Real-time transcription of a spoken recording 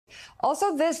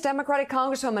Also, this Democratic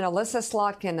Congresswoman Elissa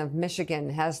Slotkin of Michigan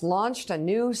has launched a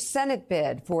new Senate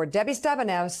bid for Debbie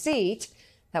Stabenow's seat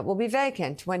that will be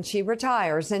vacant when she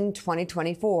retires in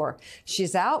 2024.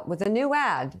 She's out with a new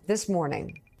ad this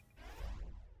morning.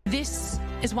 This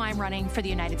is why I'm running for the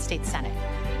United States Senate.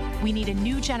 We need a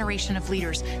new generation of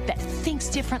leaders that thinks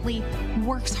differently,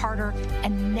 works harder,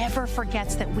 and never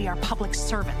forgets that we are public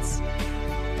servants.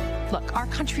 Look, our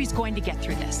country's going to get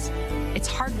through this. It's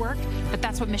hard work, but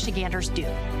that's what Michiganders do.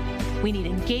 We need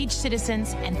engaged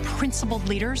citizens and principled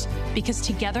leaders because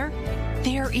together,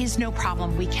 there is no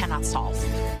problem we cannot solve.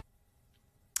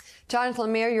 Jonathan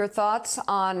Lemire, your thoughts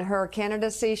on her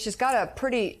candidacy? She's got a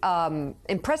pretty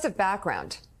impressive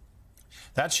background.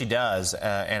 That she does,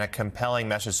 and a compelling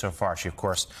message so far. She, of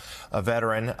course, a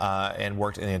veteran and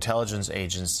worked in the intelligence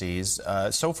agencies.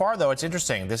 So far, though, it's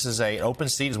interesting. This is an open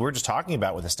seat, as we were just talking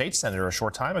about with the state senator a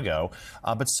short time ago.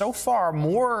 But so far,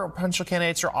 more potential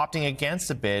candidates are opting against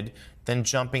the bid than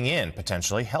jumping in,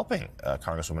 potentially helping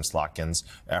Congresswoman Slotkin's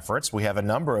efforts. We have a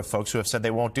number of folks who have said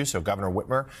they won't do so. Governor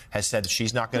Whitmer has said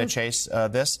she's not going to chase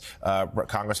this.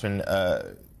 Congressman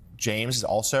James is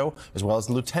also, as well as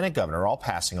the lieutenant governor, are all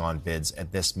passing on bids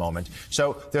at this moment.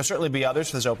 So there'll certainly be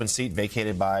others for this open seat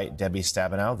vacated by Debbie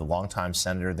Stabenow, the longtime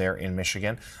senator there in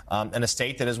Michigan, and a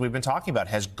state that, as we've been talking about,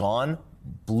 has gone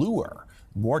bluer,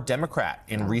 more Democrat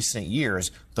in recent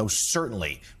years, though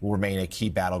certainly will remain a key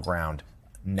battleground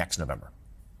next November.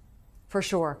 For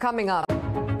sure. Coming up.